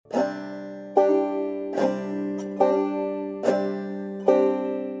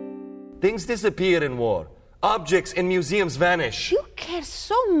Things disappear in war. Objects in museums vanish. You care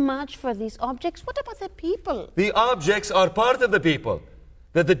so much for these objects. What about the people? The objects are part of the people.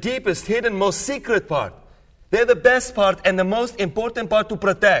 They're the deepest, hidden, most secret part. They're the best part and the most important part to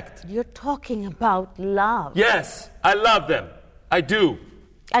protect. You're talking about love. Yes, I love them. I do.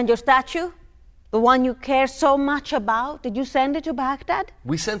 And your statue? The one you care so much about? Did you send it to Baghdad?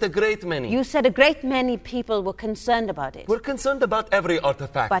 We sent a great many. You said a great many people were concerned about it. We're concerned about every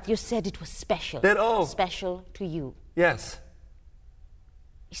artifact. But you said it was special. They're all special to you. Yes.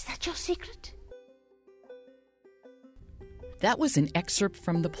 Is that your secret? That was an excerpt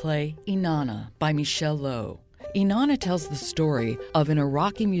from the play Inanna by Michel Loeb. Inanna tells the story of an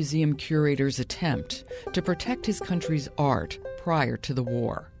Iraqi museum curator's attempt to protect his country's art prior to the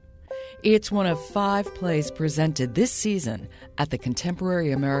war. It's one of 5 plays presented this season at the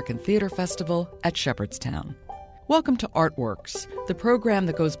Contemporary American Theater Festival at Shepherdstown. Welcome to Artworks, the program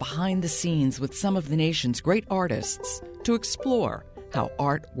that goes behind the scenes with some of the nation's great artists to explore how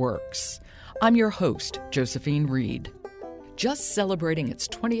art works. I'm your host, Josephine Reed. Just celebrating its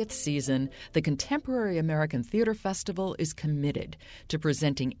 20th season, the Contemporary American Theater Festival is committed to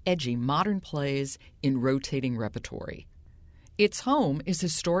presenting edgy modern plays in rotating repertory. Its home is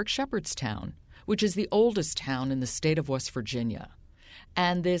historic Shepherdstown, which is the oldest town in the state of West Virginia.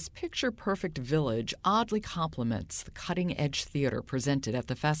 And this picture-perfect village oddly complements the cutting-edge theater presented at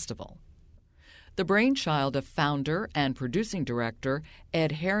the festival. The brainchild of founder and producing director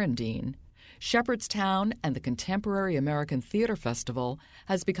Ed Herendeen, Shepherdstown and the Contemporary American Theater Festival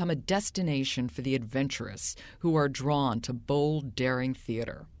has become a destination for the adventurous who are drawn to bold, daring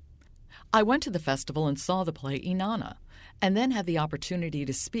theater. I went to the festival and saw the play Inanna, and then had the opportunity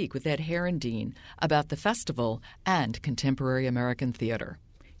to speak with Ed Herendeen about the festival and contemporary American theater.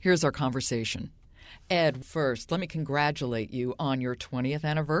 Here's our conversation. Ed, first, let me congratulate you on your 20th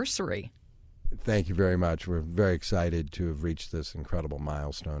anniversary. Thank you very much. We're very excited to have reached this incredible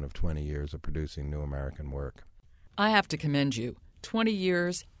milestone of 20 years of producing new American work. I have to commend you. 20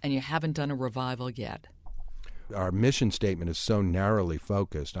 years, and you haven't done a revival yet. Our mission statement is so narrowly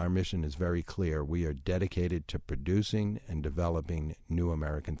focused. Our mission is very clear. We are dedicated to producing and developing new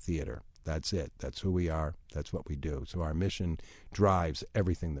American theater. That's it. That's who we are. That's what we do. So our mission drives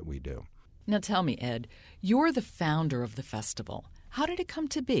everything that we do. Now tell me, Ed, you're the founder of the festival. How did it come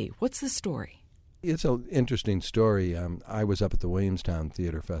to be? What's the story? It's an interesting story. I was up at the Williamstown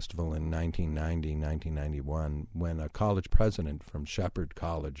Theater Festival in 1990, 1991, when a college president from Shepherd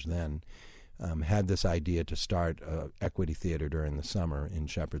College then had this idea to start equity theater during the summer in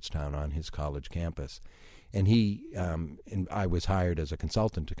Shepherdstown on his college campus. And and I was hired as a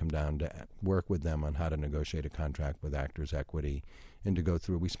consultant to come down to work with them on how to negotiate a contract with Actors Equity and to go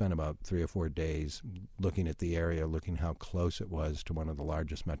through. We spent about 3 or 4 days looking at the area, looking how close it was to one of the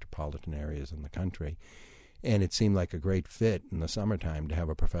largest metropolitan areas in the country. And it seemed like a great fit in the summertime to have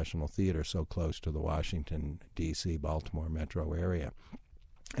a professional theater so close to the Washington, D.C., Baltimore metro area.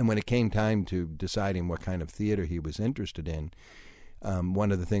 And when it came time to deciding what kind of theater he was interested in,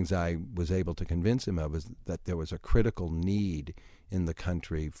 one of the things I was able to convince him of is that there was a critical need in the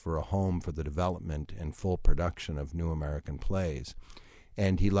country for a home for the development and full production of new American plays.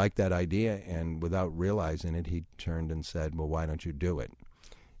 And he liked that idea, and without realizing it, he turned and said, well, why don't you do it?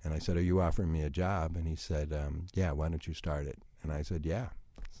 And I said, are you offering me a job? And he said, yeah, why don't you start it? And I said, yeah.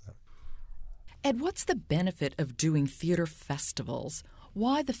 So. Ed, what's the benefit of doing theater festivals?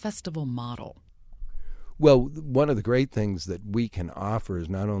 Why the festival model? Well, one of the great things that we can offer is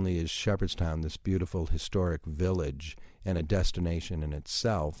not only is Shepherdstown this beautiful historic village and a destination in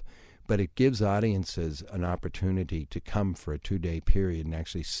itself, but it gives audiences an opportunity to come for a 2-day period and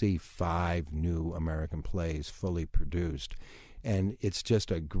actually see 5 new American plays fully produced. And it's just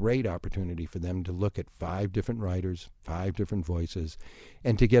a great opportunity for them to look at 5 different writers, 5 different voices,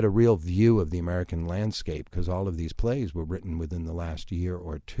 and to get a real view of the American landscape, because all of these plays were written within the last year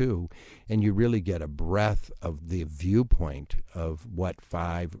or 2, and you really get a breadth of the viewpoint of what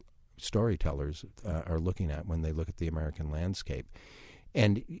 5 storytellers are looking at when they look at the American landscape.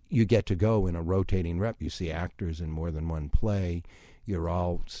 And you get to go in a rotating rep. You see actors in more than one play. You're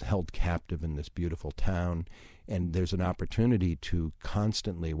all held captive in this beautiful town. And there's an opportunity to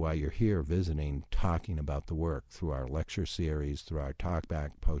constantly, while you're here visiting, talking about the work through our lecture series, through our talkback,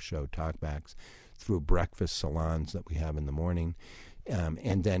 post-show talkbacks, through breakfast salons that we have in the morning,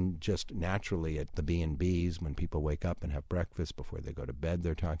 and then just naturally at the B&Bs, when people wake up and have breakfast before they go to bed,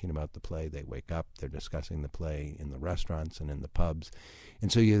 they're talking about the play. They wake up, they're discussing the play in the restaurants and in the pubs.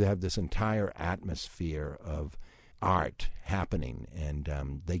 And so you have this entire atmosphere of art happening,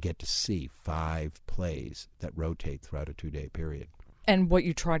 and they get to see 5 plays that rotate throughout a 2-day period. And what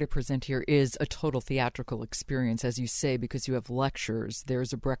you try to present here is a total theatrical experience, as you say, because you have lectures.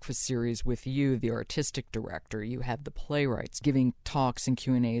 There's a breakfast series with you, the artistic director. You have the playwrights giving talks and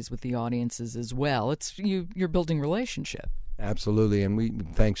Q&As with the audiences as well. You're building relationship. Absolutely, and we,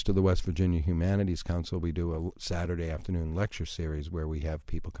 thanks to the West Virginia Humanities Council, we do a Saturday afternoon lecture series where we have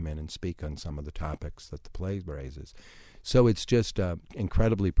people come in and speak on some of the topics that the play raises. So it's just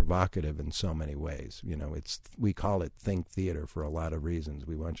incredibly provocative in so many ways. You know, we call it Think Theater for a lot of reasons.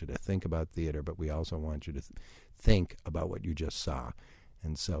 We want you to think about theater, but we also want you to think about what you just saw.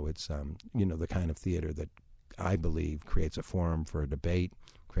 And so it's, the kind of theater that I believe creates a forum for a debate,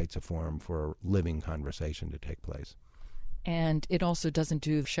 creates a forum for a living conversation to take place. And it also doesn't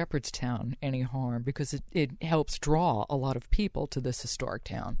do Shepherdstown any harm because it helps draw a lot of people to this historic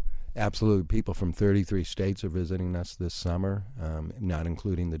town. Absolutely. People from 33 states are visiting us this summer, not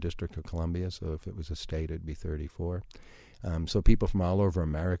including the District of Columbia. So if it was a state, it'd be 34. So people from all over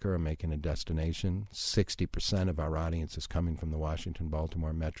America are making a destination. 60% of our audience is coming from the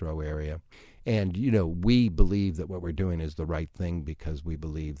Washington-Baltimore metro area. And, we believe that what we're doing is the right thing because we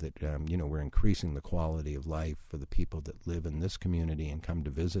believe that, we're increasing the quality of life for the people that live in this community and come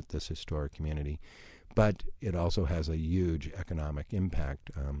to visit this historic community. But it also has a huge economic impact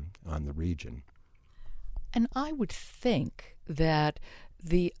on the region. And I would think that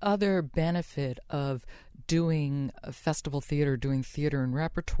the other benefit of doing a festival theater, doing theater and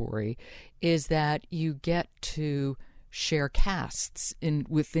repertory, is that you get to share casts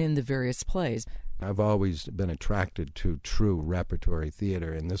within the various plays. I've always been attracted to true repertory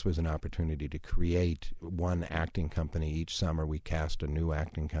theater, and this was an opportunity to create one acting company. Each summer we cast a new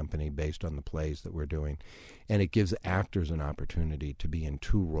acting company based on the plays that we're doing, and it gives actors an opportunity to be in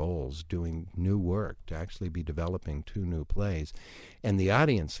two roles, doing new work, to actually be developing two new plays. And the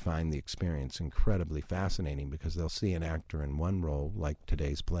audience find the experience incredibly fascinating because they'll see an actor in one role, like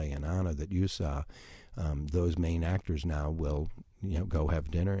today's play in Anna that you saw. Those main actors now will go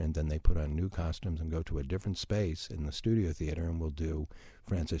have dinner, and then they put on new costumes and go to a different space in the studio theater, and we'll do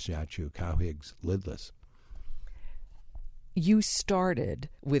Francis Yachu Cowhig's Lidless. You started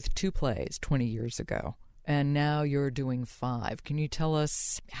with 2 plays 20 years ago, and now you're doing 5. Can you tell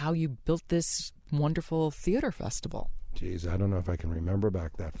us how you built this wonderful theater festival? Geez, I don't know if I can remember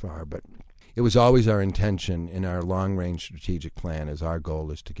back that far, but it was always our intention in our long-range strategic plan as our goal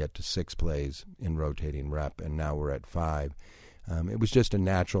is to get to 6 plays in rotating rep, and now we're at 5. It was just a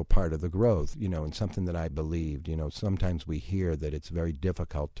natural part of the growth, and something that I believed. Sometimes we hear that it's very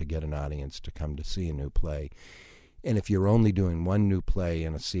difficult to get an audience to come to see a new play. And if you're only doing one new play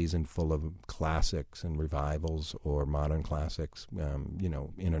in a season full of classics and revivals or modern classics,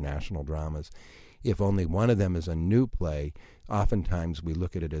 international dramas, if only one of them is a new play, oftentimes we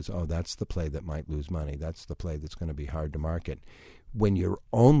look at it as, that's the play that might lose money. That's the play that's going to be hard to market. When you're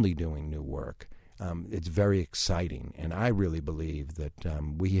only doing new work, it's very exciting, and I really believe that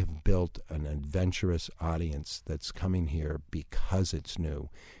we have built an adventurous audience that's coming here because it's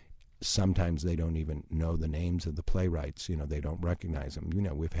new. Sometimes they don't even know the names of the playwrights. They don't recognize them.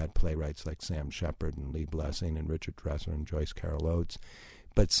 We've had playwrights like Sam Shepard and Lee Blessing and Richard Dresser and Joyce Carol Oates,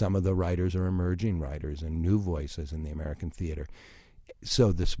 but some of the writers are emerging writers and new voices in the American theater.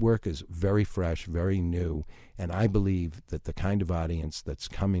 So this work is very fresh, very new, and I believe that the kind of audience that's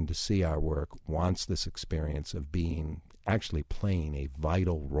coming to see our work wants this experience of actually playing a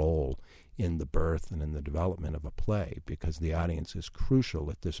vital role in the birth and in the development of a play, because the audience is crucial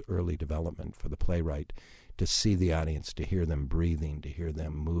at this early development for the playwright, to see the audience, to hear them breathing, to hear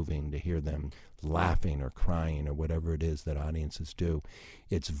them moving, to hear them laughing or crying or whatever it is that audiences do.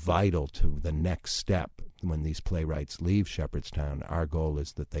 It's vital to the next step. When these playwrights leave Shepherdstown, our goal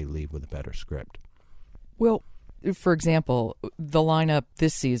is that they leave with a better script. Well, for example, the lineup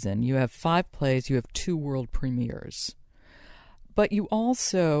this season, you have 5 plays, you have 2 world premieres. But you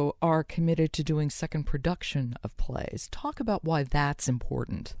also are committed to doing second production of plays. Talk about why that's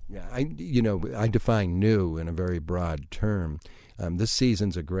important. Yeah, I define new in a very broad term. This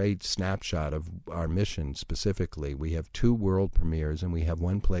season's a great snapshot of our mission specifically. We have 2 world premieres, and we have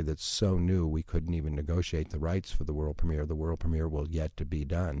one play that's so new we couldn't even negotiate the rights for the world premiere. The world premiere will yet to be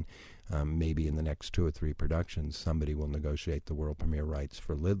done. Maybe in the next 2 or 3 productions, somebody will negotiate the world premiere rights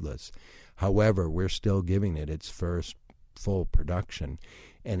for Lidless. However, we're still giving it its first full production,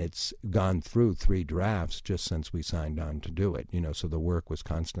 and it's gone through 3 drafts just since we signed on to do it, so the work was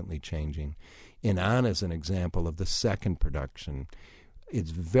constantly changing. In Anna's an example of the second production.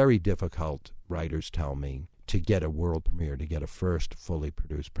 It's very difficult, writers tell me, to get a world premiere, to get a first fully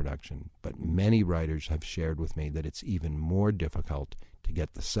produced production, but many writers have shared with me that it's even more difficult to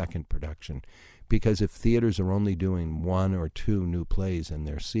get the second production, Because if theaters are only doing 1 or 2 new plays in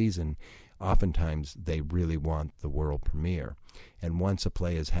their season, oftentimes they really want the world premiere. And once a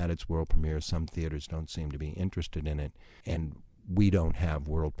play has had its world premiere, some theaters don't seem to be interested in it. And we don't have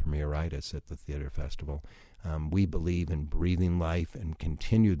world premieritis at the theater festival. We believe in breathing life and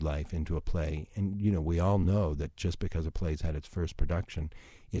continued life into a play. And, we all know that just because a play's had its first production,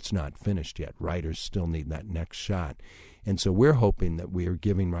 it's not finished yet. Writers still need that next shot. And so we're hoping that we are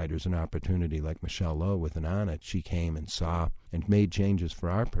giving writers an opportunity like Michelle Lowe with Inanna. She came and saw and made changes for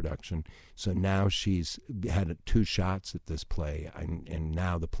our production. So now she's had 2 shots at this play, and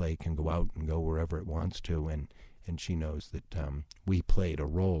now the play can go out and go wherever it wants to. And she knows that we played a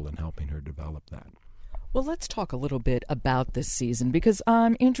role in helping her develop that. Well, let's talk a little bit about this season, because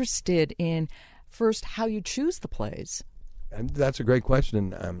I'm interested in, first, how you choose the plays. And that's a great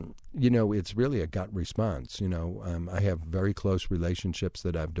question. It's really a gut response. I have very close relationships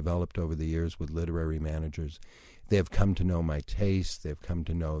that I've developed over the years with literary managers. They have come to know my taste. They've come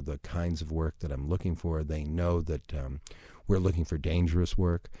to know the kinds of work that I'm looking for. They know that we're looking for dangerous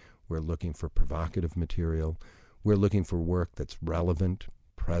work. We're looking for provocative material. We're looking for work that's relevant,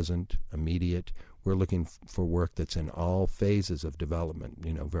 present, immediate. We're looking for work that's in all phases of development,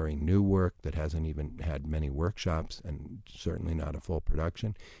 very new work that hasn't even had many workshops and certainly not a full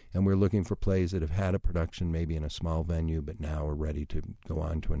production. And we're looking for plays that have had a production maybe in a small venue but now are ready to go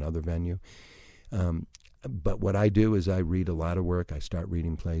on to another venue. But what I do is I read a lot of work. I start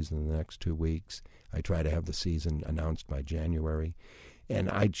reading plays in the next 2 weeks. I try to have the season announced by January. And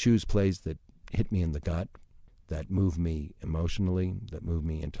I choose plays that hit me in the gut, that move me emotionally, that move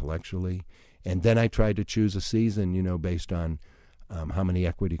me intellectually. And then I try to choose a season, based on how many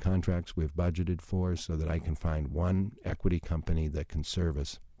equity contracts we've budgeted for, so that I can find one equity company that can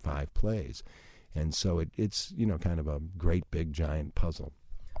service 5 plays. And so it's kind of a great big giant puzzle.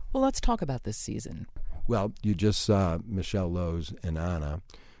 Well, let's talk about this season. Well, you just saw Michelle Lowe's Inanna.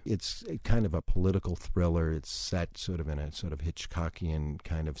 It's kind of a political thriller. It's set sort of in a sort of Hitchcockian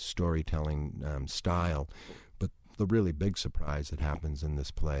kind of storytelling style. But the really big surprise that happens in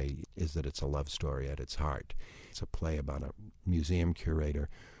this play is that it's a love story at its heart. It's a play about a museum curator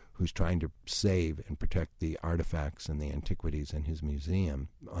who's trying to save and protect the artifacts and the antiquities in his museum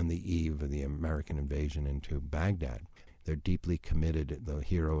on the eve of the American invasion into Baghdad. They're deeply committed. The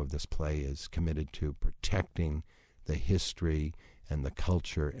hero of this play is committed to protecting the history and the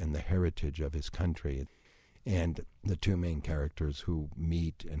culture and the heritage of his country. And the 2 main characters who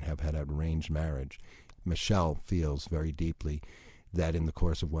meet and have had an arranged marriage, Michelle feels very deeply that in the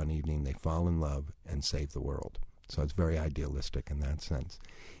course of one evening they fall in love and save the world. So it's very idealistic in that sense.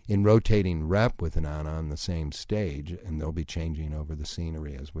 In rotating rep with Inanna on the same stage, and they'll be changing over the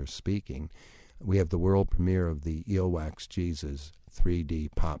scenery as we're speaking, we have the world premiere of the Earwax Jesus 3D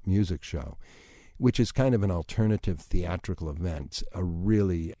pop music show, which is kind of an alternative theatrical event, a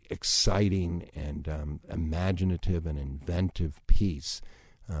really exciting and imaginative and inventive piece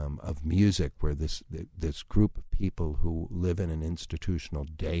of music where this group of people who live in an institutional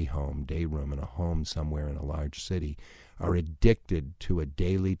day room in a home somewhere in a large city are addicted to a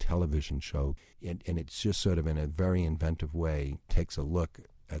daily television show. And it's just sort of in a very inventive way takes a look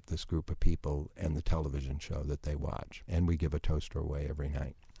at this group of people and the television show that they watch. And we give a toaster away every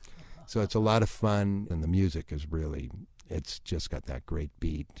night. So it's a lot of fun, and the music is really, it's just got that great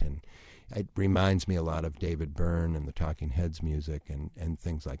beat. And it reminds me a lot of David Byrne and the Talking Heads music and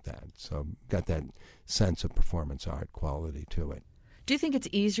things like that. So got that sense of performance art quality to it. Do you think it's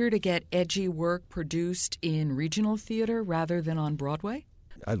easier to get edgy work produced in regional theater rather than on Broadway?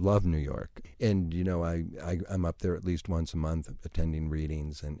 I love New York. And, I'm up there at least once a month attending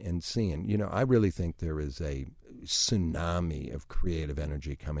readings and seeing. I really think there is a tsunami of creative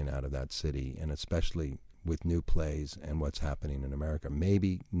energy coming out of that city, and especially with new plays and what's happening in America.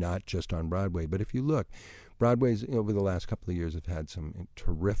 Maybe not just on Broadway, but if you look, Broadway's over the last couple of years have had some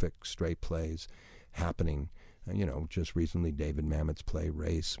terrific straight plays happening. Just recently David Mamet's play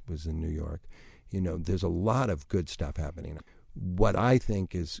Race was in New York. There's a lot of good stuff happening. What I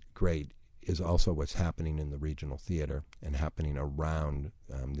think is great is also what's happening in the regional theater and happening around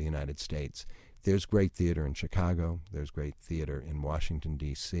the United States. There's great theater in Chicago. There's great theater in Washington,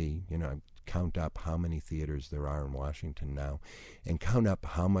 D.C. Count up how many theaters there are in Washington now and count up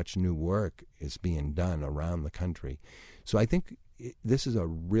how much new work is being done around the country. So I think this is a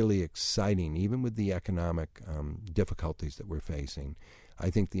really exciting, even with the economic difficulties that we're facing, I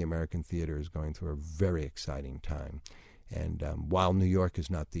think the American theater is going through a very exciting time. And while New York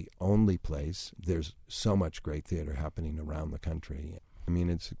is not the only place, there's so much great theater happening around the country. I mean,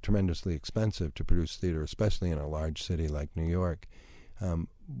 it's tremendously expensive to produce theater, especially in a large city like New York.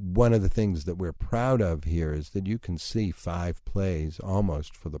 one of the things that we're proud of here is that you can see 5 plays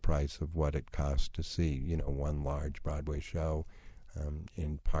almost for the price of what it costs to see, one large Broadway show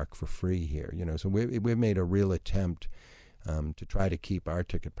in Park for free here. So we've made a real attempt to try to keep our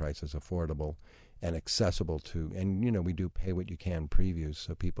ticket prices affordable and accessible to, and we do pay what you can previews,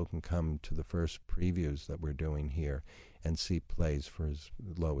 so people can come to the first previews that we're doing here and see plays for as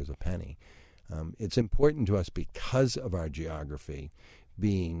low as a penny. It's important to us because of our geography,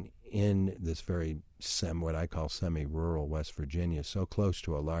 being in this very what I call semi-rural West Virginia, so close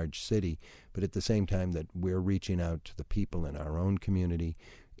to a large city, but at the same time that we're reaching out to the people in our own community,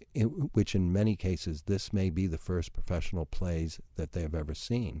 which in many cases this may be the first professional plays that they have ever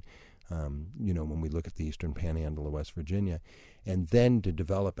seen. When we look at the Eastern Panhandle of West Virginia, and then to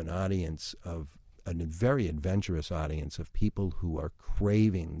develop an audience of a very adventurous audience of people who are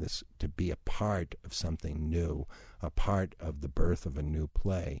craving this to be a part of something new, a part of the birth of a new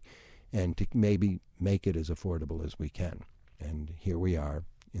play, and to maybe make it as affordable as we can. And here we are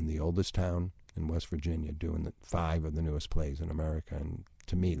in the oldest town in West Virginia doing 5 of the newest plays in America, and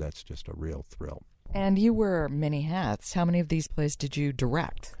to me that's just a real thrill. And you wear many hats. How many of these plays did you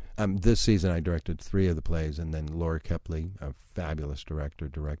direct? This season I directed 3 of the plays, and then Laura Kepley, a fabulous director,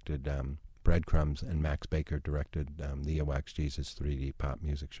 directed Breadcrumbs, and Max Baker directed the Earwax Jesus 3D pop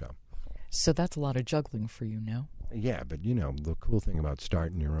music show. So that's a lot of juggling for you, no? Yeah, but the cool thing about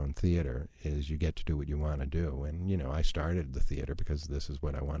starting your own theater is you get to do what you want to do. And, I started the theater because this is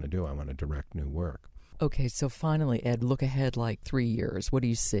what I want to do. I want to direct new work. Okay, so finally, Ed, look ahead like 3 years. What do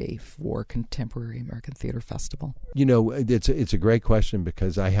you see for Contemporary American Theater Festival? It's a great question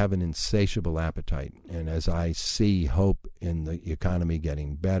because I have an insatiable appetite. And as I see hope in the economy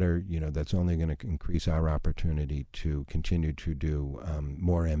getting better, that's only going to increase our opportunity to continue to do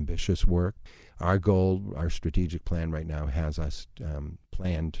more ambitious work. Our goal, our strategic plan right now has us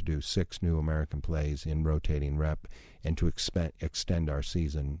planned to do 6 new American plays in rotating rep and to extend our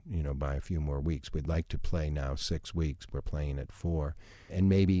season, by a few more weeks. We'd like to play now 6 weeks. We're playing at 4. And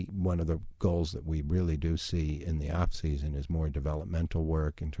maybe one of the goals that we really do see in the off-season is more developmental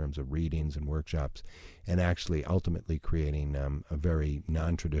work in terms of readings and workshops, and actually ultimately creating a very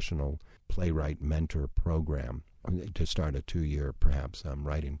non-traditional playwright mentor program to start a 2-year, perhaps,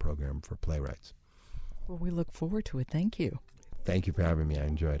 writing program for playwrights. Well, we look forward to it. Thank you. Thank you for having me. I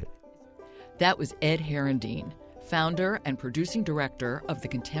enjoyed it. That was Ed Herendeen, founder and producing director of the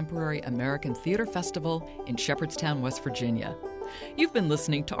Contemporary American Theater Festival in Shepherdstown, West Virginia. You've been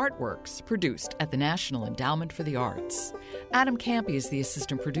listening to Artworks, produced at the National Endowment for the Arts. Adam Campy is the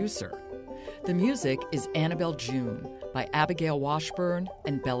assistant producer. The music is Annabelle June by Abigail Washburn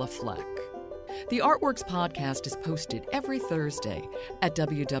and Bella Fleck. The Artworks podcast is posted every Thursday at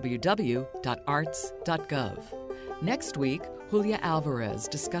www.arts.gov. Next week, Julia Alvarez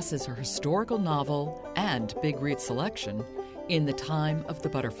discusses her historical novel and big read selection, In the Time of the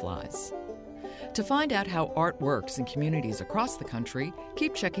Butterflies. To find out how art works in communities across the country,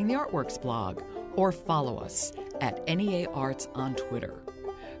 keep checking the Artworks blog or follow us at NEA Arts on Twitter.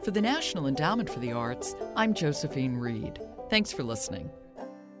 For the National Endowment for the Arts, I'm Josephine Reed. Thanks for listening.